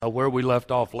where we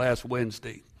left off last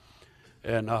Wednesday.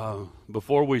 And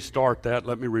before we start that,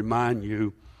 let me remind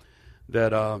you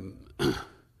that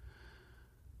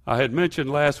I had mentioned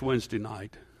last Wednesday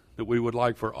night that we would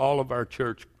like for all of our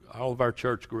church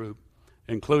group,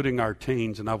 including our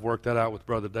teens, and I've worked that out with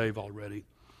Brother Dave already,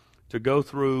 to go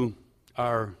through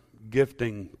our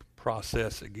gifting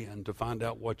process again to find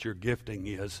out what your gifting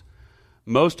is.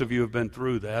 Most of you have been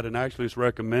through that, and actually it's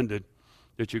recommended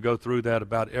that you go through that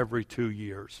about every 2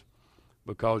 years,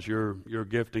 because your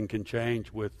gifting can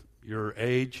change with your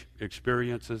age,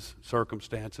 experiences,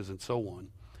 circumstances, and so on.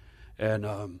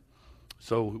 And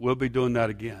so we'll be doing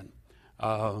that again.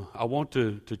 I want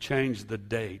to change the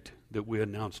date that we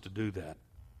announced to do that.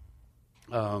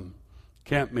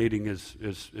 Camp meeting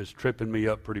is tripping me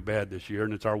up pretty bad this year,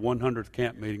 and it's our 100th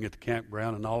camp meeting at the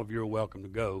campground, and all of you are welcome to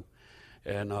go.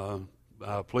 And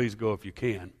please go if you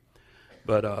can.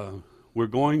 But we're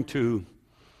going to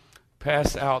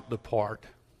pass out the part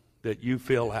that you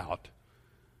fill out.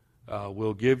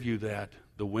 We'll give you that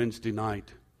the Wednesday night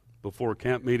before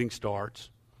camp meeting starts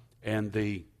and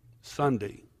the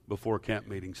Sunday before camp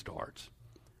meeting starts.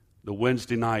 The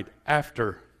Wednesday night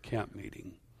after camp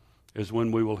meeting is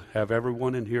when we will have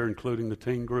everyone in here, including the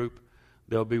teen group.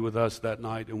 They'll be with us that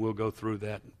night, and we'll go through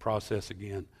that process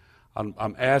again.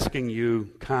 I'm asking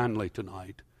you kindly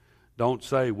tonight, don't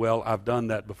say, well, I've done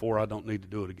that before, I don't need to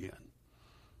do it again.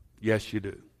 Yes, you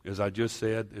do. As I just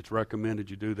said, it's recommended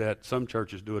you do that. Some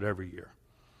churches do it every year,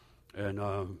 and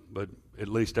but at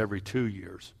least every 2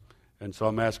 years. And so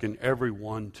I'm asking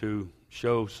everyone to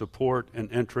show support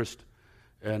and interest,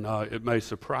 and it may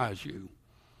surprise you.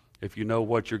 If you know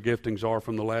what your giftings are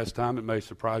from the last time, it may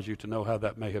surprise you to know how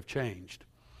that may have changed.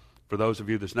 For those of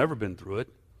you that's never been through it,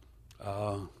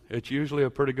 it's usually a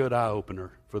pretty good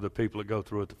eye-opener for the people that go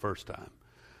through it the first time.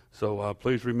 So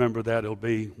please remember that.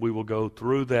 We will go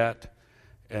through that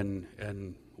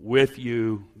and with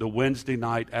you the Wednesday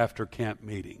night after camp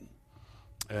meeting.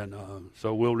 And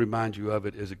so we'll remind you of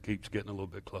it as it keeps getting a little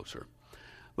bit closer.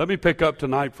 Let me pick up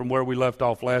tonight from where we left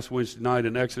off last Wednesday night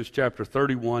in Exodus chapter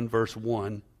 31, verse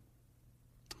 1.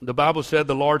 The Bible said,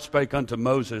 the Lord spake unto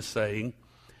Moses, saying,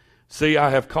 See, I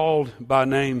have called by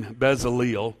name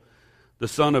Bezaleel, the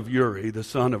son of Uri, the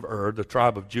son of Ur, the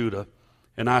tribe of Judah,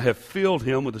 and I have filled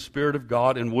him with the Spirit of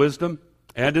God in wisdom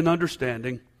and in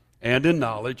understanding and in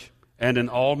knowledge and in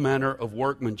all manner of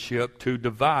workmanship, to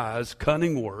devise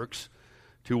cunning works,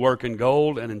 to work in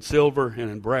gold and in silver and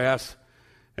in brass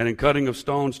and in cutting of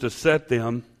stones to set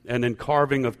them, and in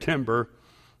carving of timber,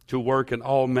 to work in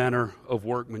all manner of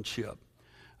workmanship.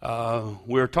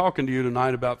 We're talking to you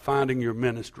tonight about finding your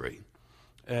ministry,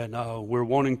 and we're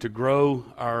wanting to grow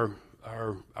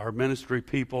our ministry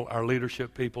people, our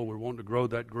leadership people. We're wanting to grow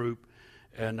that group,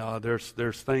 and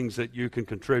there's things that you can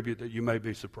contribute that you may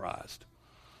be surprised.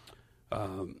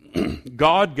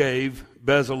 God gave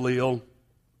Bezaleel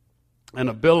an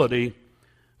ability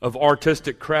of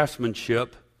artistic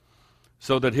craftsmanship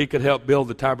so that he could help build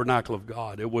the tabernacle of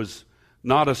God. It was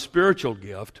not a spiritual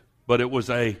gift, but it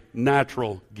was a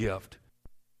natural gift.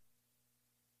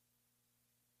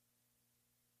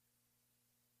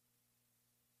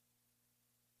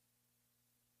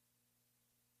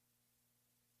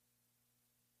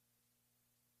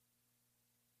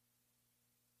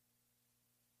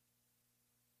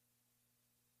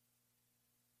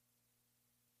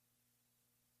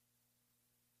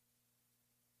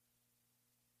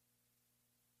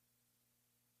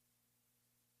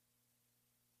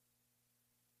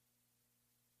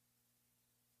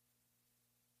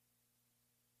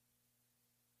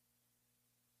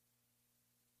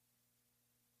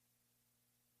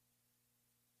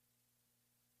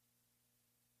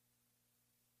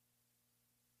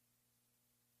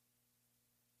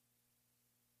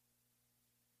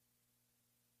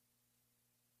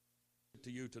 To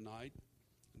you tonight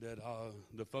that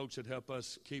the folks that help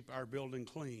us keep our building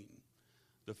clean,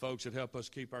 the folks that help us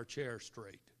keep our chairs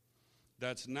straight,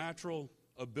 that's natural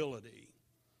ability,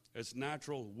 it's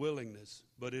natural willingness,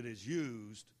 but it is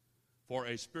used for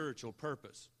a spiritual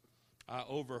purpose. I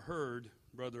overheard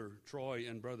Brother Troy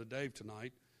and Brother Dave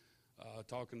tonight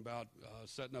talking about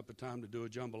setting up a time to do a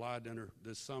jambalaya dinner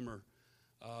this summer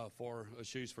for a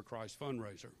She's for Christ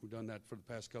fundraiser. We've done that for the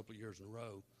past couple of years in a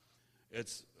row.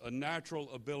 It's a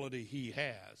natural ability he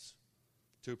has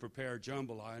to prepare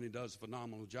jambalaya, and he does a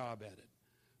phenomenal job at it.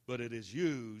 But it is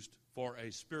used for a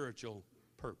spiritual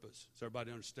purpose. Does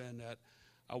everybody understand that?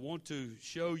 I want to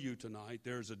show you tonight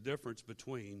there's a difference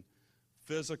between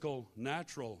physical,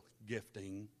 natural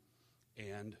gifting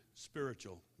and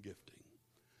spiritual gifting.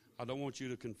 I don't want you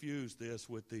to confuse this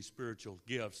with the spiritual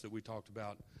gifts that we talked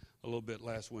about a little bit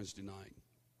last Wednesday night.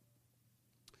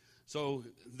 So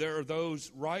there are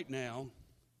those right now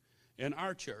in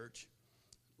our church,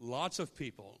 lots of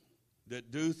people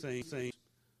that do things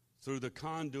through the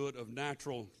conduit of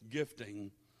natural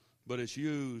gifting, but it's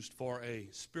used for a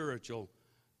spiritual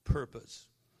purpose.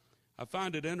 I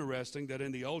find it interesting that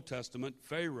in the Old Testament, the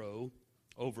Pharaoh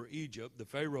over Egypt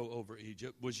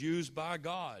was used by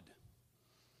God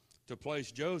to place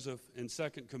Joseph in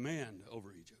second command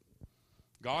over Egypt.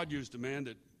 God used a man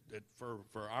that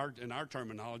in our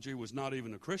terminology was not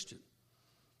even a Christian.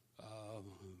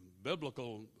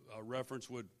 Biblical reference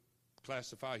would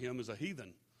classify him as a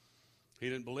heathen. He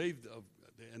didn't believe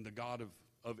in the God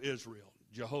of Israel,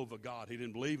 Jehovah God. He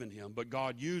didn't believe in him, but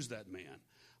God used that man.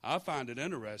 I find it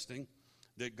interesting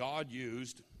that God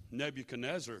used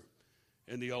Nebuchadnezzar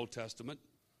in the Old Testament.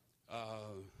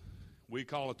 We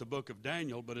call it the book of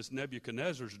Daniel, but it's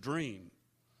Nebuchadnezzar's dream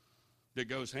that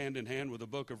goes hand in hand with the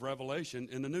book of Revelation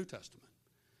in the New Testament.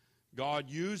 God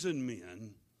using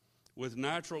men with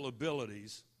natural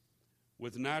abilities,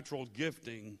 with natural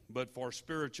gifting, but for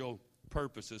spiritual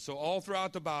purposes. So all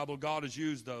throughout the Bible, God has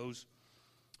used those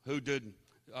who did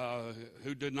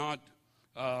not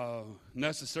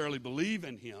necessarily believe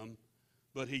in him,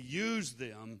 but he used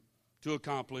them to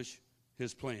accomplish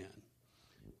his plan.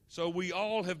 So we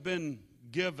all have been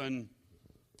given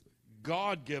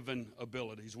God-given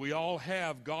abilities. We all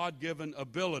have God-given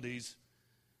abilities,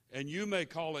 and you may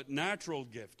call it natural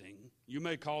gifting. You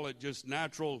may call it just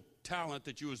natural talent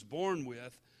that you was born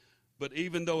with, but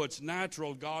even though it's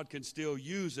natural, God can still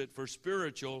use it for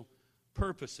spiritual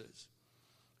purposes.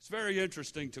 It's very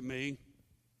interesting to me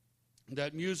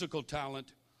that musical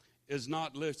talent is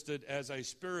not listed as a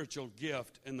spiritual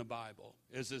gift in the Bible.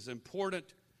 It's as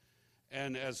important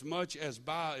and as much as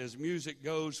music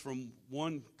goes from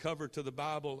one cover to the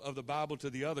Bible to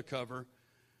the other cover,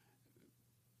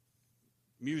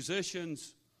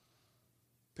 musicians,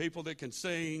 people that can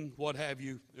sing, what have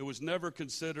you, it was never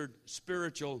considered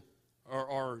spiritual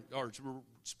or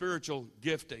spiritual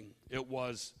gifting. It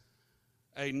was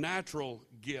a natural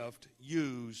gift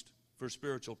used for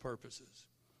spiritual purposes.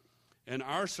 And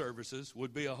our services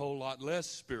would be a whole lot less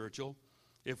spiritual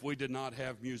if we did not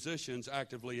have musicians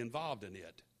actively involved in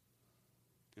it.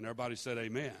 And everybody said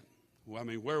amen. Well, I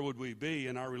mean, where would we be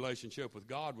in our relationship with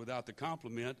God without the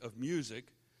complement of music,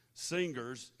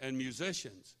 singers, and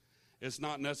musicians? It's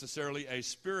not necessarily a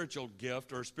spiritual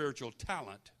gift or spiritual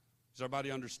talent. Does everybody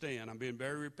understand? I'm being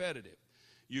very repetitive.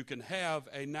 You can have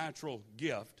a natural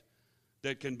gift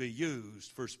that can be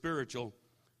used for spiritual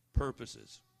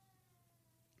purposes.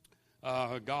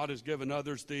 God has given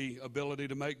others the ability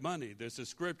to make money. This is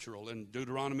scriptural in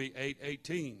Deuteronomy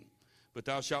 8:18. But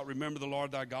thou shalt remember the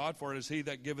Lord thy God, for it is he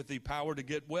that giveth thee power to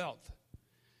get wealth,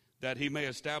 that he may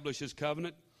establish his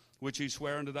covenant, which he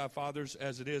sware unto thy fathers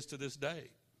as it is to this day.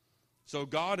 So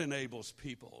God enables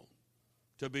people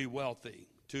to be wealthy,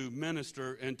 to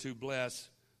minister and to bless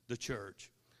the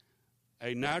church.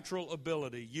 A natural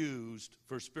ability used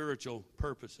for spiritual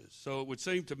purposes. So it would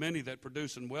seem to many that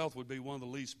producing wealth would be one of the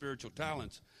least spiritual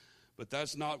talents. But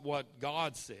that's not what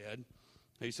God said.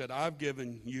 He said, I've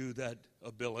given you that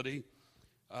ability.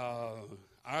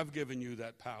 I've given you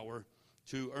that power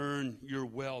to earn your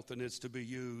wealth, and it's to be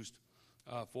used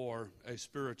for a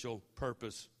spiritual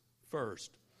purpose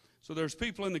first. So there's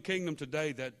people in the kingdom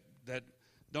today that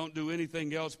don't do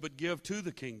anything else but give to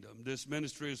the kingdom. This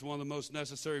ministry is one of the most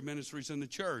necessary ministries in the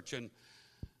church, and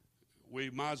we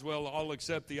might as well all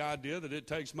accept the idea that it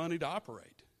takes money to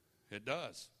operate. It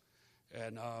does.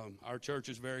 And our church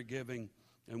is very giving,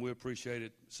 and we appreciate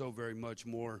it so very much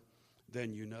more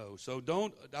than you know. So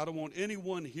I don't want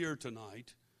anyone here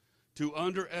tonight to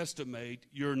underestimate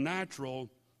your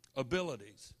natural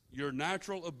abilities. Your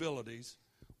natural abilities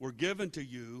were given to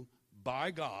you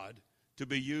by God to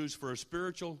be used for a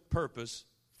spiritual purpose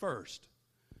first.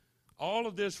 All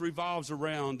of this revolves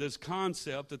around this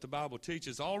concept that the Bible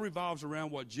teaches. All revolves around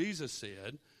what Jesus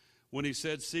said when he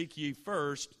said, seek ye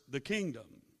first the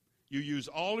kingdom. You use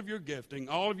all of your gifting,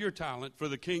 all of your talent for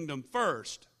the kingdom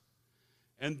first,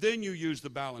 and then you use the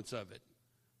balance of it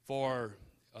for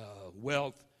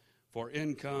wealth, for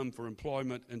income, for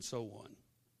employment, and so on.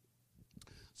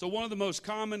 So one of the most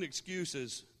common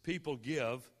excuses people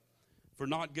give for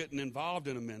not getting involved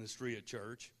in a ministry at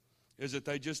church is that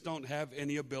they just don't have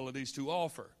any abilities to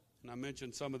offer. And I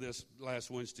mentioned some of this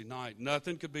last Wednesday night.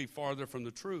 Nothing could be farther from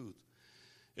the truth.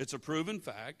 It's a proven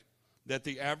fact that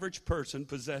the average person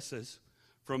possesses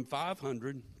from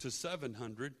 500 to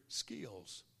 700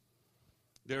 skills.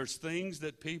 There's things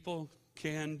that people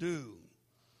can do.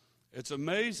 It's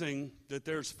amazing that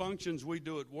there's functions we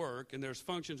do at work and there's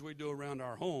functions we do around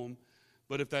our home,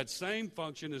 but if that same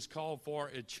function is called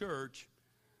for at church,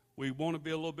 we want to be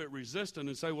a little bit resistant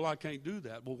and say, well, I can't do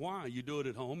that. Well, why? You do it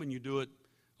at home and you do it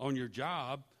on your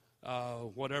job,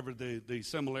 whatever the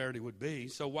similarity would be.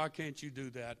 So why can't you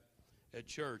do that at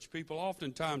church? People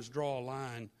oftentimes draw a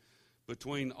line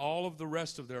between all of the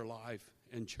rest of their life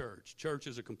and church. Church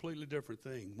is a completely different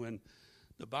thing. When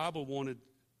the Bible wanted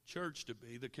church to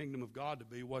be, the kingdom of God to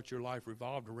be, what your life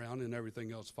revolved around, and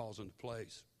everything else falls into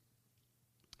place.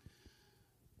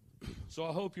 So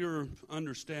I hope you're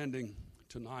understanding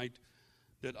tonight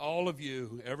that all of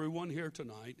you, everyone here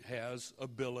tonight, has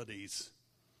abilities.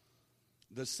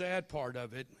 The sad part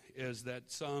of it is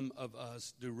that some of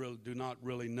us do not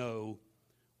really know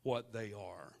what they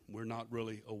are. We're not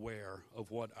really aware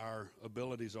of what our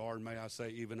abilities are, and may I say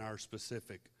even our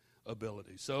specific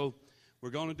abilities. So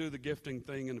we're going to do the gifting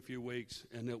thing in a few weeks,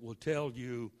 and it will tell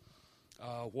you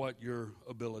what your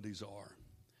abilities are.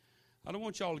 I don't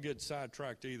want y'all to get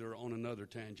sidetracked either on another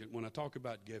tangent. When I talk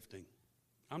about gifting,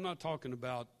 I'm not talking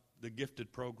about the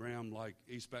gifted program like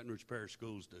East Baton Rouge Parish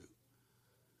Schools do,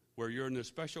 where you're in this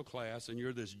special class and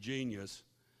you're this genius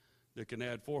that can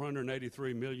add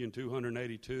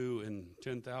 483,282 and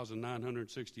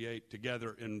 10,968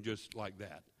 together in just like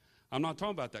that. I'm not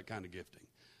talking about that kind of gifting.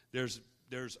 There's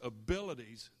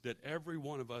abilities that every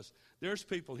one of us, there's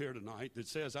people here tonight that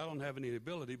says, I don't have any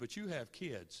ability, but you have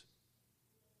kids.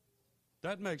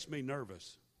 That makes me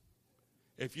nervous.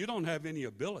 If you don't have any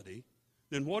ability,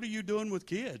 then what are you doing with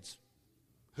kids?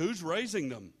 Who's raising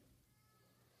them?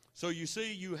 So you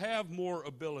see, you have more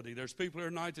ability. There's people here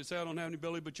tonight that say, I don't have any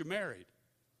ability, but you're married.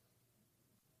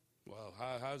 Well,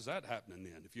 how's that happening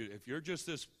then? If you're just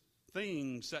this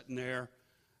thing sitting there,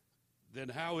 then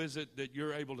how is it that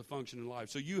you're able to function in life?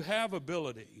 So you have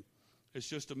ability. It's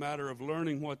just a matter of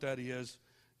learning what that is.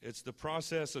 It's the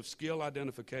process of skill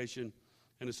identification,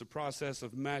 and it's a process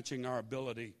of matching our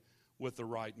ability with the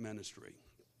right ministry.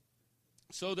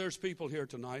 So there's people here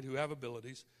tonight who have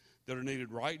abilities that are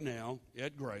needed right now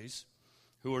at Grace,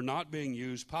 who are not being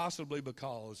used, possibly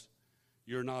because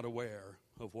you're not aware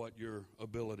of what your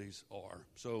abilities are.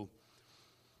 So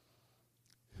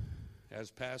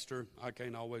as pastor, I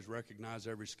can't always recognize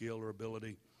every skill or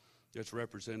ability that's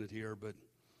represented here, but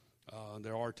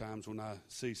there are times when I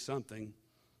see something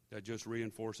that just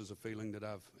reinforces a feeling that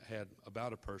I've had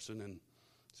about a person, and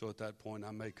so at that point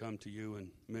I may come to you and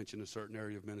mention a certain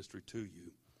area of ministry to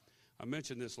you. I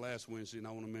mentioned this last Wednesday, and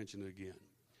I want to mention it again.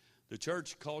 The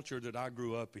church culture that I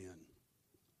grew up in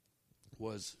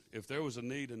was, if there was a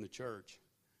need in the church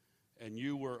and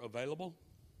you were available,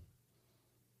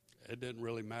 it didn't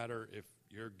really matter if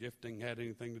your gifting had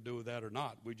anything to do with that or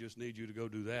not. We just need you to go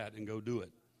do that and go do it.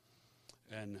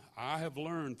 And I have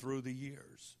learned through the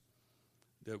years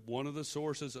that one of the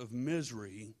sources of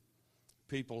misery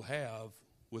people have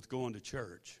with going to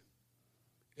church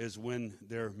is when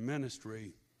their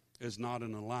ministry is not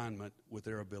in alignment with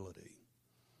their ability.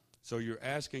 So you're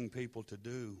asking people to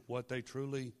do what they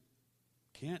truly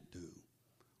can't do,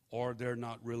 or they're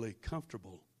not really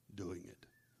comfortable doing it.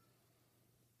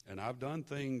 And I've done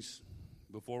things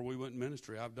before we went in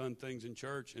ministry. I've done things in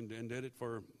church and did it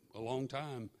for a long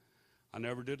time. I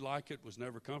never did like it, was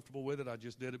never comfortable with it. I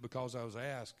just did it because I was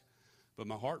asked, but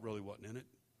my heart really wasn't in it.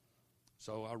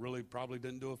 So I really probably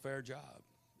didn't do a fair job.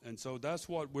 And so that's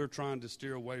what we're trying to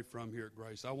steer away from here at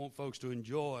Grace. I want folks to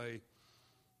enjoy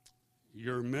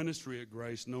your ministry at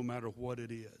Grace no matter what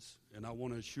it is. And I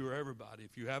want to assure everybody,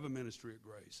 if you have a ministry at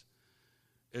Grace,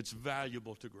 it's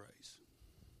valuable to Grace.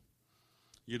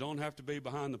 You don't have to be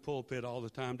behind the pulpit all the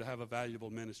time to have a valuable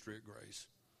ministry at Grace.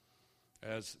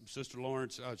 As Sister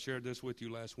Lawrence, I shared this with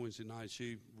you last Wednesday night,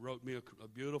 she wrote me a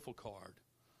beautiful card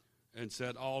and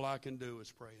said, all I can do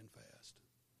is pray and fast.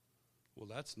 Well,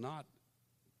 that's not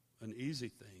an easy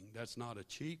thing. That's not a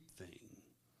cheap thing.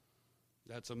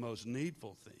 That's a most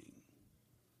needful thing.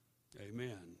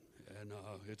 Amen. And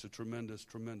it's a tremendous,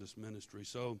 tremendous ministry.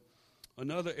 So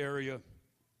another area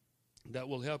that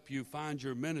will help you find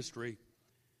your ministry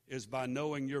is by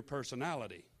knowing your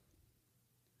personality.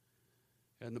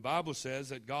 And the Bible says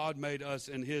that God made us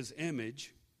in His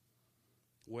image.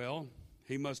 Well,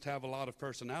 He must have a lot of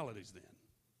personalities then.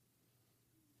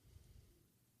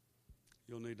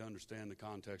 You'll need to understand the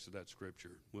context of that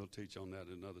scripture. We'll teach on that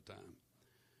another time.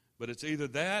 But it's either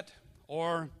that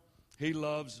or He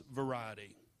loves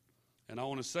variety. And I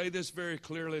want to say this very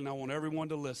clearly, and I want everyone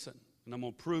to listen. And I'm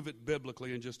going to prove it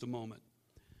biblically in just a moment.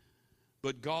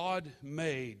 But God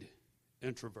made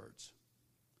introverts.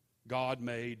 God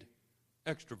made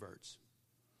extroverts.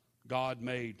 God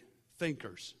made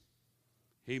thinkers.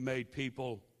 He made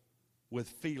people with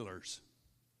feelers,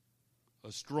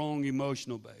 a strong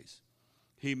emotional base.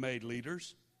 He made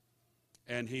leaders,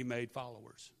 and He made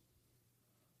followers.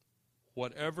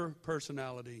 whatever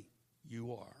personality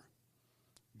you are,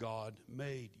 God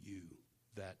made you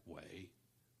that way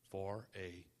for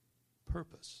a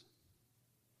purpose.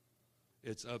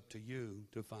 It's up to you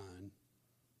to find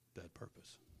that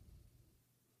purpose.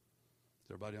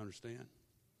 Does everybody understand?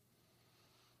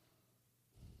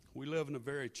 We live in a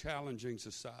very challenging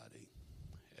society,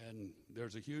 and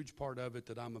there's a huge part of it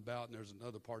that I'm about, and there's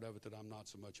another part of it that I'm not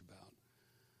so much about.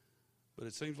 But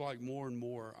it seems like more and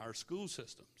more our school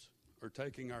systems are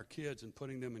taking our kids and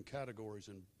putting them in categories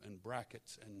and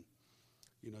brackets, and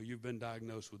you've been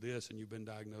diagnosed with this and you've been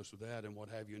diagnosed with that and what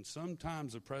have you. And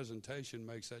sometimes the presentation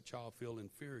makes that child feel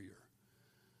inferior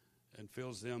and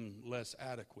feels them less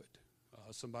adequate.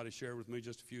 Somebody shared with me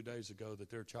just a few days ago that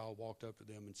their child walked up to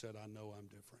them and said, "I know I'm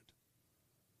different."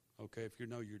 Okay, if you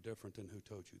know you're different, then who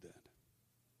told you that?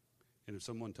 And if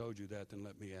someone told you that, then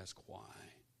let me ask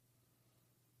why.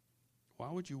 Why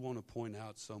would you want to point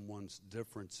out someone's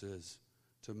differences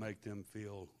to make them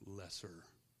feel lesser?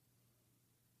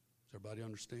 Does everybody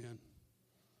understand?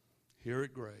 Here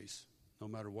at Grace, no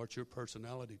matter what your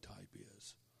personality type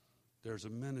is, there's a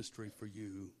ministry for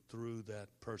you through that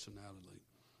personality.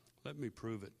 Let me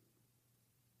prove it.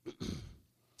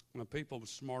 Now, people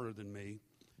smarter than me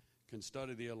can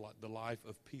study the life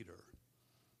of Peter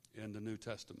in the New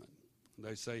Testament.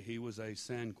 They say he was a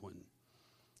sanguine.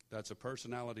 That's a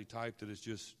personality type that is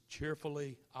just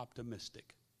cheerfully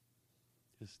optimistic.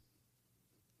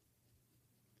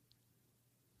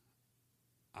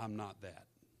 I'm not that.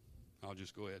 I'll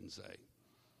just go ahead and say.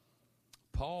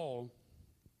 Paul,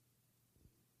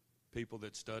 people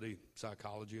that study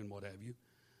psychology and what have you,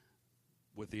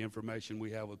 with the information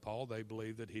we have with Paul, they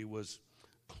believe that he was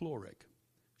choleric,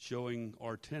 showing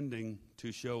or tending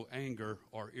to show anger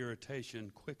or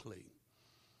irritation quickly.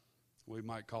 We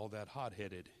might call that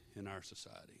hot-headed in our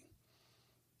society.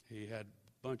 He had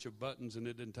a bunch of buttons, and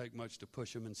it didn't take much to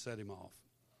push him and set him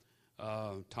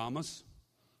off. Thomas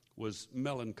was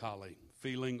melancholy,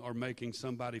 feeling or making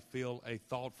somebody feel a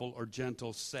thoughtful or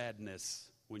gentle sadness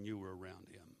when you were around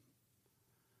him.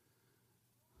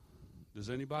 Does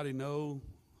anybody know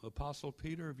Apostle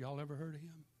Peter? Have y'all ever heard of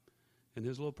him and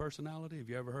his little personality? Have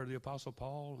you ever heard of the Apostle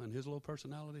Paul and his little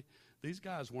personality? These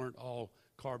guys weren't all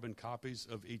carbon copies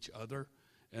of each other,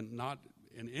 and not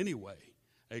in any way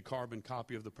a carbon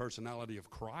copy of the personality of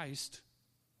Christ.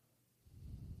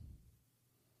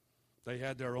 They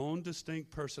had their own distinct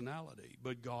personality,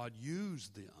 but God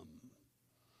used them.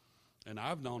 And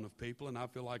I've known of people, and I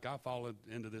feel like I fall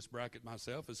into this bracket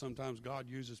myself, is sometimes God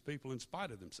uses people in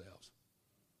spite of themselves.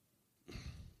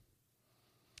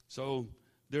 So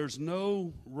there's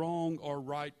no wrong or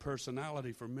right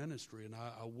personality for ministry, and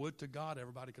I would to God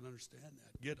everybody can understand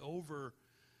that. Get over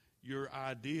your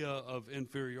idea of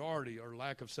inferiority or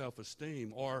lack of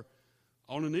self-esteem or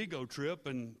on an ego trip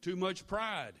and too much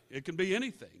pride. It can be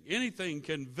anything. Anything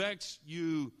can vex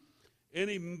you.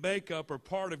 Any makeup or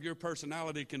part of your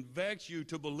personality can vex you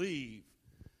to believe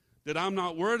that I'm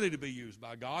not worthy to be used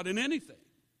by God in anything.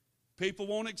 People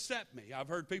won't accept me. I've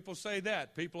heard people say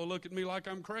that. People will look at me like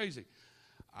I'm crazy.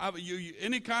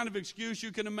 Any kind of excuse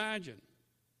you can imagine.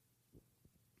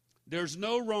 There's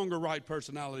no wrong or right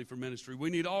personality for ministry. We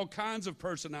need all kinds of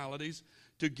personalities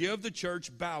to give the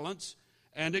church balance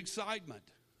and excitement.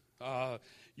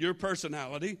 Your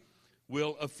personality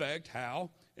will affect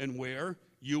how and where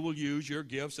you will use your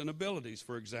gifts and abilities.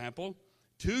 For example,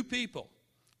 two people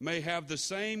may have the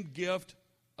same gift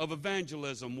of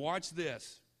evangelism. Watch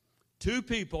this. Two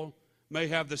people may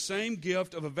have the same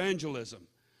gift of evangelism,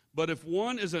 but if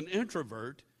one is an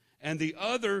introvert and the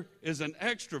other is an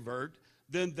extrovert,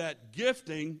 then that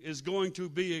gifting is going to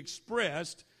be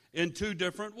expressed in two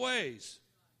different ways.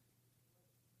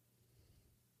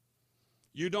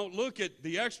 You don't look at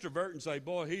the extrovert and say,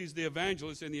 boy, he's the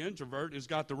evangelist, and the introvert has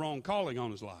got the wrong calling on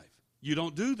his life. You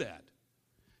don't do that.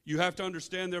 You have to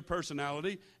understand their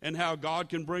personality and how God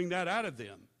can bring that out of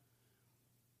them.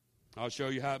 I'll show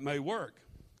you how it may work.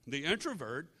 The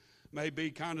introvert may be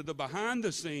kind of the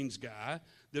behind-the-scenes guy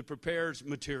that prepares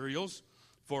materials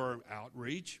for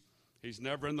outreach. He's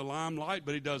never in the limelight,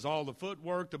 but he does all the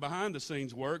footwork, the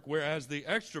behind-the-scenes work, whereas the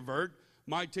extrovert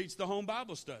might teach the home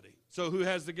Bible study. So who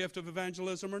has the gift of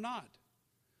evangelism or not?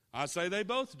 I say they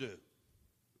both do. Does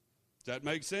that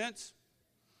make sense?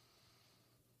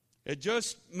 It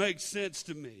just makes sense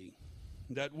to me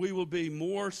that we will be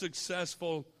more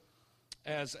successful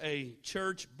as a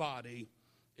church body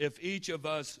if each of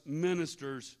us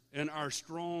ministers in our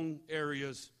strong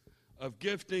areas of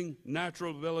gifting,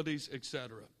 natural abilities,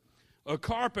 etc. A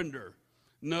carpenter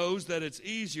knows that it's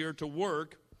easier to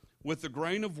work with the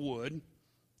grain of wood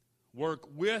work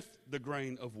with the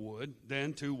grain of wood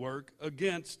than to work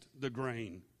against the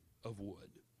grain of wood.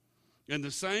 In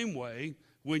the same way,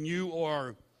 when you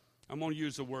are, I'm going to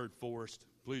use the word forced.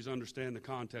 Please understand the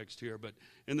context here. But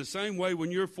in the same way,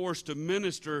 when you're forced to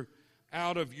minister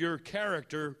out of your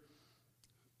character,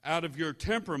 out of your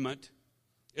temperament,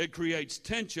 it creates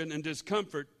tension and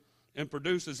discomfort and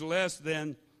produces less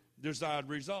than desired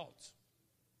results.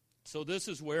 So this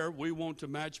is where we want to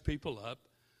match people up,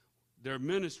 their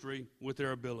ministry with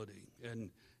their ability.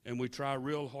 And we try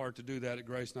real hard to do that at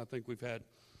Grace, and I think we've had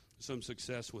some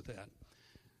success with that.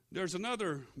 There's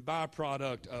another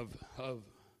byproduct of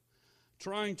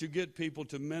trying to get people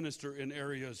to minister in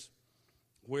areas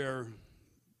where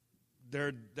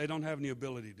they don't have any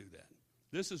ability to do that.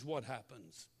 This is what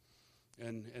happens.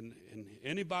 And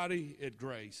anybody at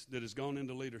Grace that has gone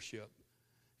into leadership,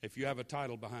 if you have a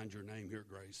title behind your name here at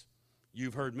Grace,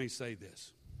 you've heard me say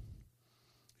this.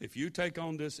 If you take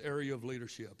on this area of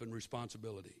leadership and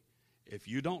responsibility, if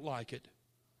you don't like it,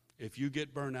 if you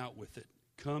get burnt out with it,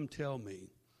 come tell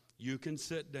me. You can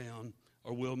sit down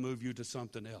or we'll move you to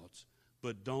something else.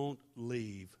 But don't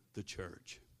leave the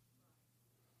church.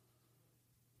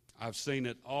 I've seen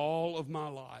it all of my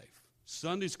life.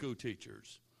 Sunday school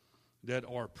teachers that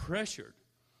are pressured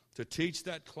to teach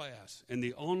that class, and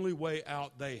the only way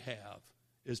out they have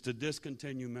is to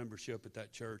discontinue membership at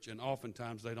that church, and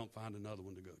oftentimes they don't find another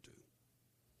one to go to.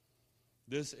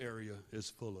 This area is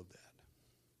full of that.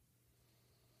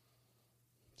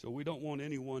 So we don't want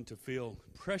anyone to feel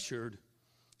pressured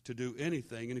to do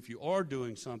anything, and if you are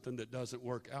doing something that doesn't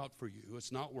work out for you,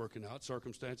 it's not working out,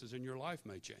 circumstances in your life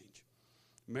may change.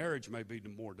 Marriage may be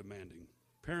more demanding.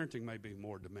 Parenting may be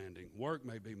more demanding. Work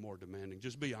may be more demanding.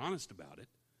 Just be honest about it.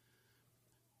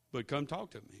 But come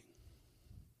talk to me.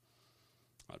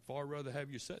 I'd far rather have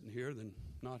you sitting here than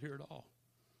not here at all.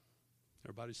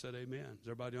 Everybody said amen. Does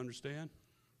everybody understand?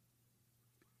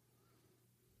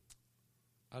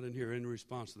 I didn't hear any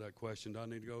response to that question. Do I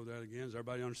need to go over that again? Does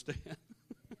everybody understand?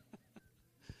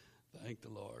 Thank the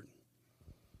Lord.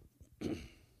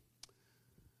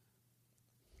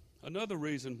 Another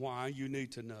reason why you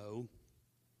need to know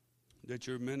that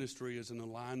your ministry is in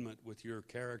alignment with your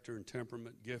character and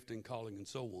temperament, gifting, calling, and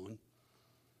so on,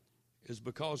 is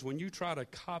because when you try to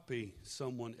copy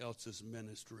someone else's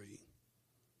ministry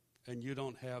and you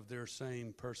don't have their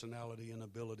same personality and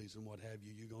abilities and what have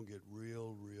you, you're going to get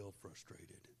real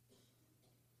frustrated.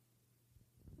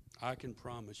 I can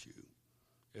promise you,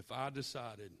 if I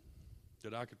decided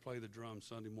that I could play the drums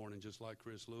Sunday morning just like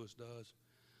Chris Lewis does,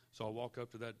 so I walk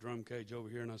up to that drum cage over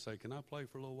here and I say, can I play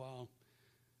for a little while?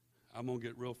 I'm going to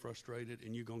get real frustrated,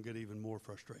 and you're going to get even more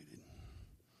frustrated.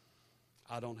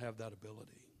 I don't have that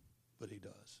ability, but he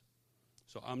does.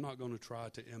 So I'm not going to try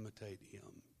to imitate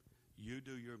him. You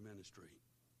do your ministry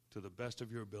to the best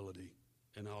of your ability,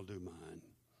 and I'll do mine.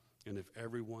 And if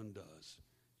everyone does,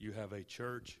 you have a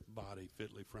church body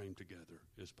fitly framed together,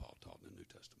 as Paul taught in the New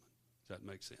Testament. Does that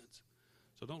make sense?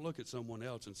 So don't look at someone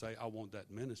else and say, I want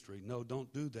that ministry. No,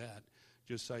 don't do that.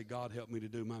 Just say, God, help me to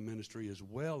do my ministry as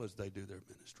well as they do their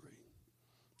ministry.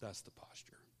 That's the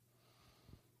posture.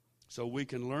 So we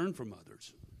can learn from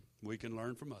others. We can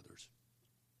learn from others.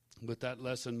 But that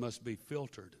lesson must be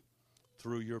filtered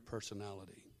through your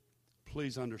personality.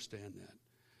 Please understand that.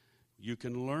 You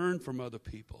can learn from other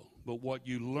people, but what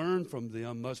you learn from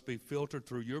them must be filtered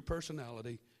through your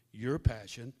personality, your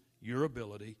passion, your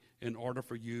ability, in order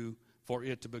for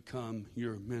it to become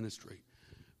your ministry.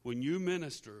 When you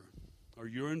minister, or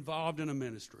you're involved in a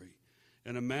ministry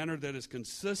in a manner that is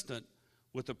consistent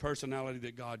with the personality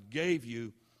that God gave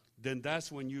you, then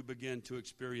that's when you begin to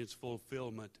experience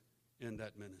fulfillment in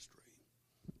that ministry,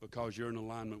 because you're in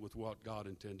alignment with what God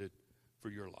intended for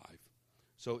your life.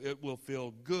 So it will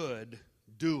feel good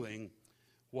doing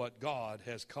what God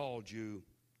has called you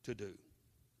to do.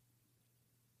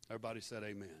 Everybody said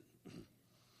amen.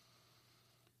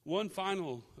 One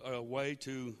final way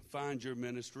to find your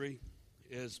ministry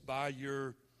is by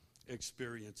your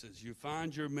experiences. You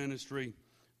find your ministry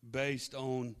based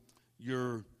on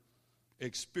your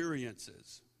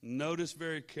experiences. Notice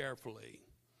very carefully,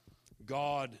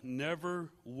 God never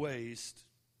wastes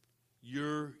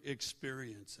your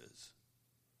experiences.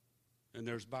 And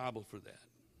there's Bible for that.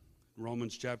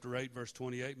 Romans chapter 8, verse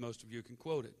 28, most of you can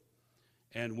quote it.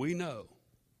 And we know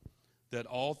that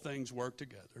all things work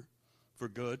together for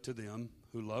good to them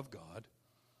who love God,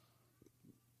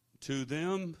 to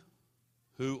them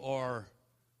who are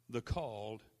the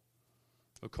called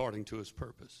according to his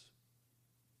purpose.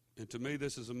 And to me,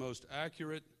 this is the most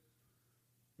accurate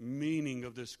meaning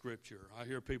of this scripture. I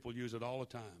hear people use it all the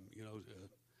time. You know,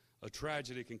 a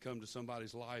tragedy can come to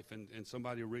somebody's life, and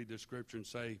somebody will read this scripture and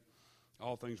say,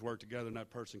 all things work together and that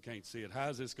person can't see it. How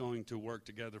is this going to work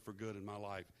together for good in my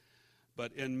life?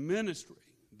 But in ministry,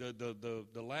 the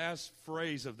last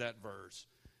phrase of that verse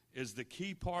is the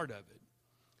key part of it.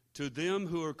 To them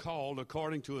who are called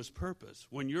according to his purpose.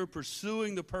 When you're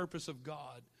pursuing the purpose of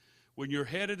God, when you're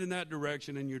headed in that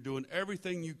direction and you're doing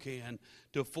everything you can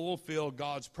to fulfill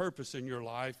God's purpose in your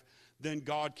life, then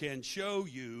God can show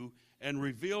you and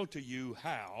reveal to you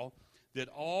how that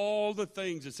all the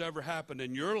things that's ever happened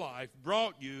in your life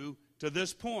brought you to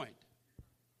this point.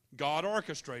 God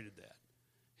orchestrated that.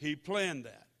 He planned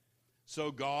that.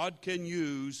 So God can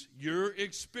use your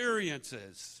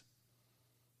experiences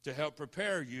to help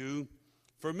prepare you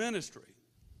for ministry.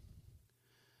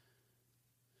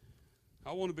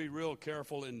 I want to be real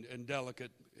careful and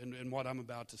delicate in what I'm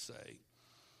about to say.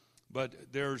 But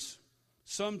there's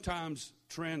sometimes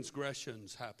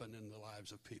transgressions happen in the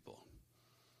lives of people.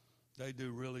 They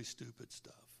do really stupid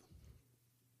stuff.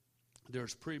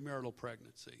 There's premarital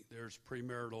pregnancy. There's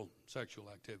premarital sexual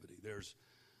activity. There's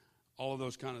all of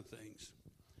those kind of things.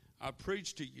 I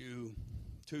preached to you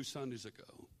 2 Sundays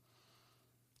ago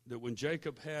that when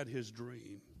Jacob had his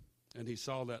dream and he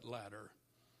saw that ladder,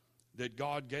 that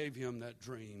God gave him that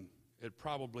dream at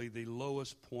probably the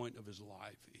lowest point of his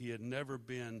life. He had never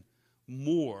been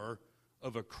more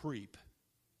of a creep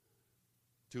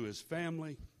to his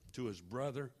family, to his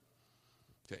brother,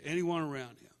 to anyone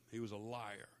around him. He was a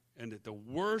liar. And at the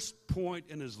worst point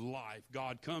in his life,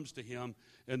 God comes to him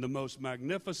in the most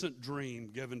magnificent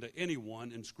dream given to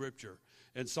anyone in Scripture,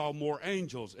 and saw more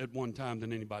angels at one time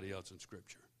than anybody else in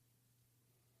Scripture.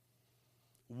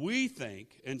 We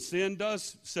think, and sin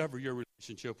does sever your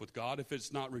relationship with God if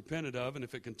it's not repented of, and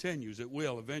if it continues, it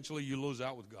will. Eventually you lose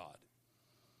out with God.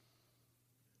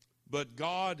 But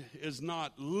God is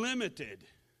not limited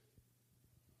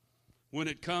when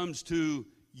it comes to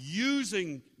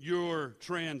using your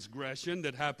transgression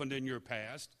that happened in your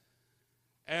past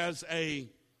as a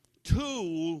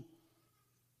tool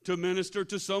to minister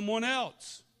to someone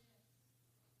else.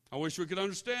 I wish we could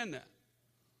understand that.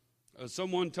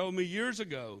 Someone told me years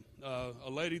ago, a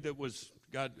lady that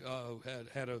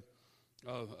had a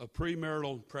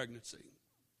premarital pregnancy,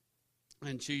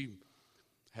 and she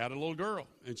had a little girl,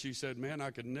 and she said, "Man, I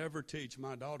could never teach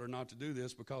my daughter not to do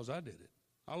this because I did it."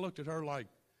 I looked at her like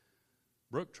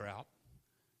brook trout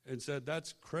and said,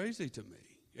 "That's crazy to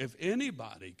me. If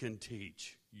anybody can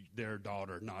teach their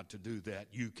daughter not to do that,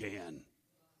 you can.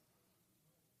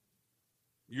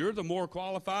 You're the more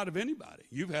qualified of anybody.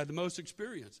 You've had the most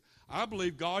experience." I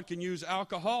believe God can use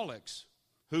alcoholics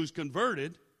who's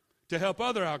converted to help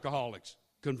other alcoholics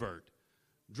convert,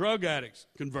 drug addicts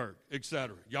convert,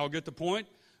 etc. Y'all get the point?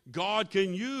 God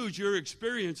can use your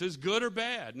experiences, good or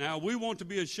bad. Now, we want to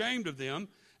be ashamed of them,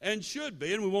 and should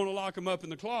be, and we want to lock them up in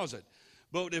the closet.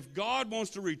 But if God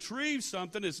wants to retrieve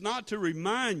something, it's not to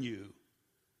remind you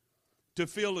to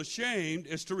feel ashamed.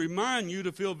 It's to remind you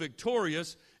to feel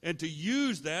victorious and to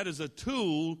use that as a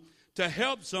tool to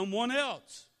help someone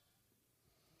else.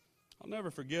 I'll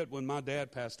never forget when my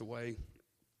dad passed away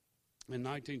in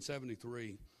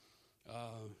 1973.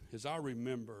 As I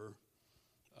remember,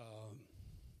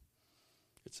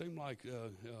 it seemed like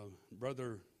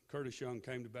Brother Curtis Young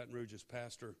came to Baton Rouge as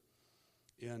pastor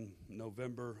in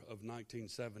November of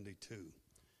 1972.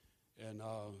 And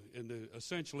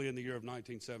essentially in the year of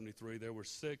 1973, there were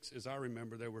 6, as I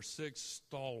remember, there were 6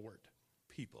 stalwart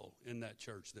people in that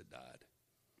church that died.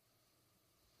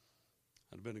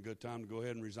 It would have been a good time to go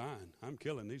ahead and resign. I'm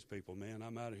killing these people, man.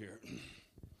 I'm out of here.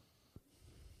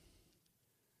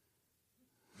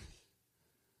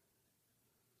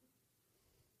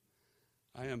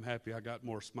 I am happy I got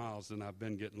more smiles than I've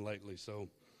been getting lately, so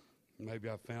maybe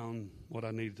I found what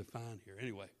I needed to find here.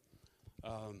 Anyway,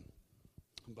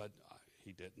 but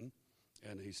he didn't,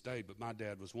 and he stayed, but my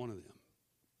dad was one of them.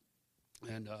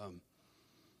 And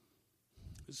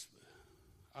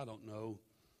I don't know.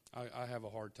 I have a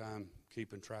hard time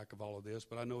keeping track of all of this,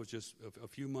 but I know it's just a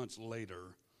few months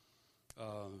later,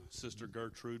 Sister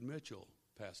Gertrude Mitchell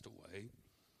passed away,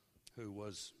 who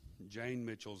was Jane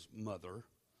Mitchell's mother.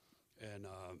 And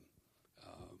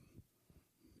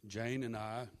Jane and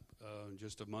I,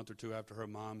 just a month or two after her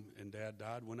mom and dad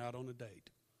died, went out on a date.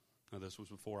 Now, this was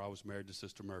before I was married to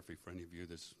Sister Murphy, for any of you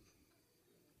that's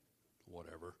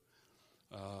whatever.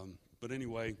 But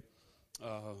anyway,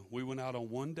 we went out on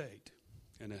one date,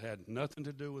 and it had nothing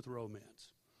to do with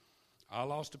romance. I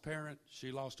lost a parent.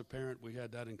 She lost a parent. We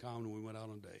had that in common, and we went out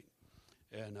on a date.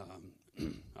 And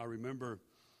I remember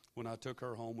when I took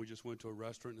her home, we just went to a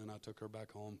restaurant, and I took her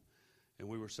back home. And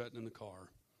we were sitting in the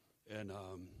car, and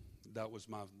that was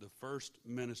the first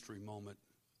ministry moment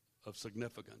of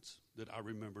significance that I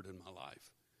remembered in my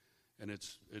life. And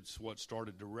it's what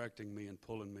started directing me and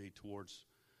pulling me towards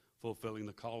fulfilling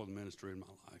the call of the ministry in my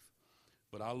life.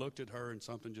 But I looked at her and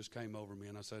something just came over me,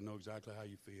 and I said, I know exactly how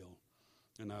you feel.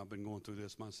 And I've been going through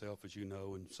this myself, as you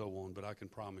know, and so on. But I can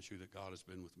promise you that God has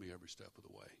been with me every step of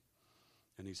the way.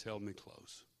 And he's held me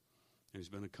close. And he's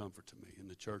been a comfort to me. And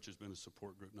the church has been a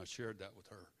support group. And I shared that with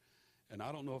her. And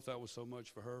I don't know if that was so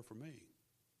much for her or for me.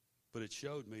 But it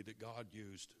showed me that God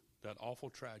used that awful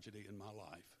tragedy in my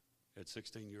life at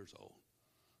 16 years old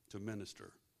to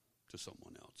minister to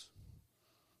someone else.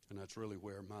 And that's really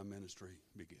where my ministry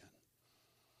began.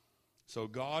 So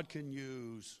God can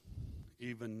use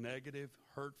even negative,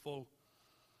 hurtful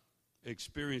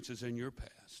experiences in your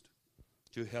past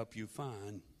to help you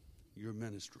find your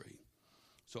ministry.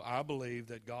 So I believe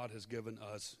that God has given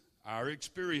us our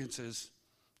experiences,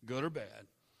 good or bad,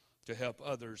 to help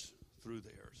others through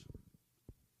theirs.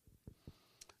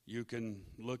 You can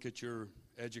look at your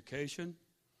education,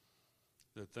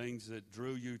 the things that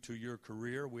drew you to your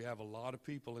career. We have a lot of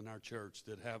people in our church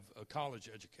that have a college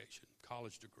education,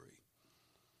 college degree.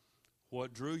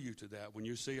 What drew you to that? When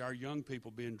you see our young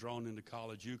people being drawn into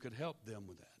college, you could help them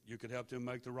with that. You could help them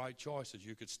make the right choices.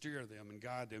 You could steer them and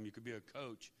guide them. You could be a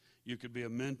coach. You could be a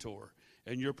mentor.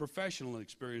 And your professional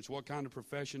experience, what kind of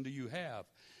profession do you have?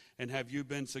 And have you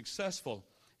been successful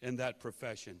in that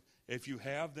profession? If you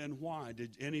have, then why?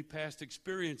 Did any past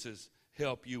experiences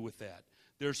help you with that?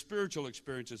 There are spiritual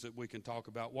experiences that we can talk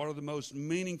about. What are the most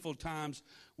meaningful times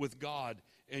with God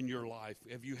in your life?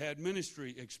 Have you had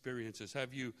ministry experiences?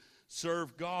 Have you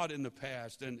served God in the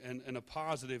past in a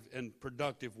positive and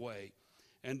productive way?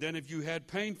 And then have you had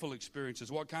painful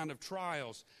experiences? What kind of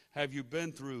trials have you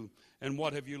been through, and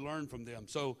what have you learned from them?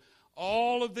 So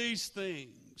all of these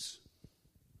things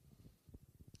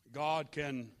God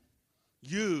can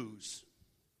use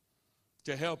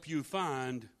to help you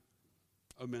find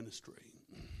a ministry.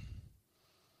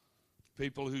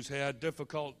 People who's had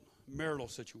difficult marital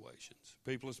situations.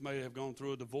 People who may have gone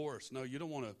through a divorce. No, you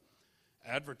don't want to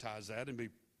advertise that and be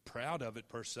proud of it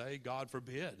per se. God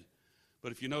forbid.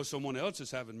 But if you know someone else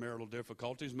is having marital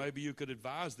difficulties, maybe you could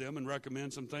advise them and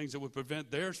recommend some things that would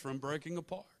prevent theirs from breaking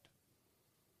apart.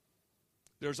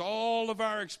 There's all of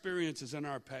our experiences in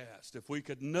our past. If we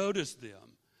could notice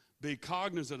them, be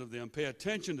cognizant of them, pay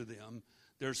attention to them,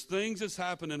 there's things that's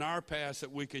happened in our past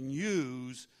that we can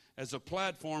use as a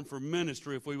platform for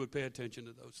ministry if we would pay attention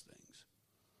to those things.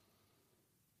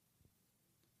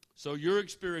 So your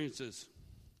experiences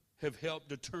have helped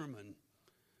determine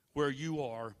where you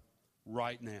are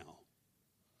right now.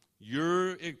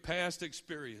 Your past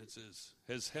experiences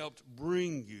has helped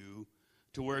bring you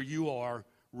to where you are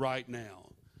right now.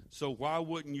 So why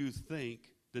wouldn't you think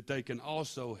that they can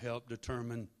also help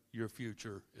determine your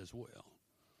future as well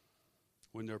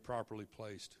when they're properly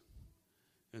placed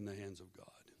in the hands of God?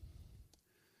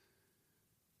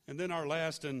 And then our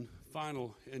last and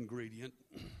final ingredient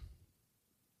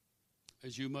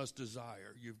is you must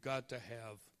desire. You've got to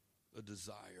have a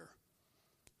desire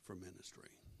for ministry.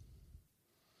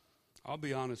 I'll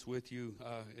be honest with you,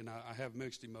 and I have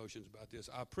mixed emotions about this.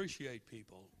 I appreciate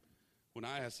people when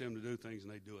I ask them to do things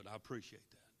and they do it. I appreciate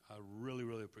that. I really,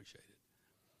 really appreciate it.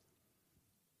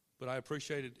 But I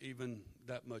appreciate it even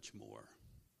that much more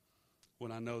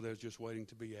when I know they're just waiting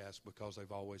to be asked because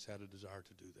they've always had a desire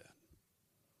to do that.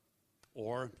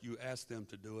 Or you ask them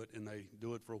to do it and they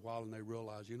do it for a while and they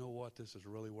realize, you know what, this is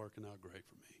really working out great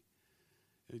for me.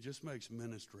 And it just makes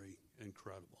ministry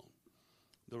incredible.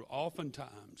 There are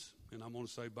oftentimes, and I'm going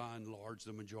to say by and large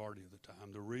the majority of the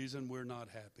time, the reason we're not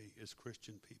happy is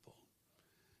Christian people.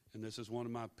 And this is one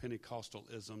of my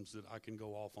Pentecostalisms that I can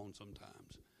go off on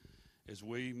sometimes. Is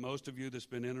most of you that's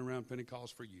been in and around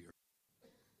Pentecost for years,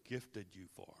 gifted you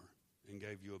for and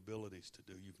gave you abilities to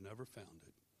do. You've never found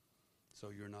it. So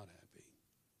you're not happy.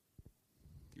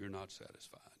 You're not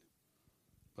satisfied.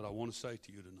 But I want to say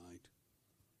to you tonight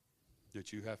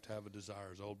that you have to have a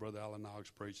desire. As old Brother Alan Knox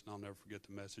preached, and I'll never forget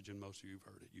the message, and most of you have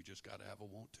heard it. You just got to have a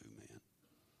want to, man.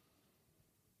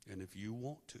 And if you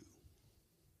want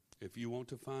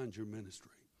to find your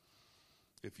ministry,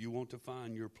 if you want to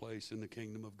find your place in the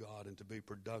kingdom of God and to be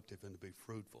productive and to be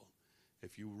fruitful,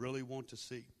 if you really want to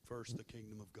seek first the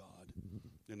kingdom of God,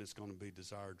 then it's going to be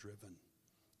desire-driven.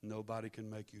 Nobody can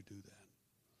make you do that.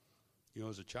 You know,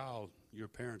 as a child, your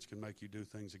parents can make you do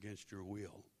things against your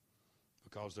will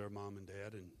because they're mom and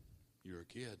dad and you're a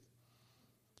kid.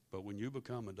 But when you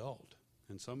become adult,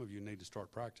 and some of you need to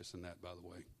start practicing that, by the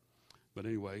way. But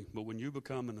anyway, when you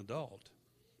become an adult,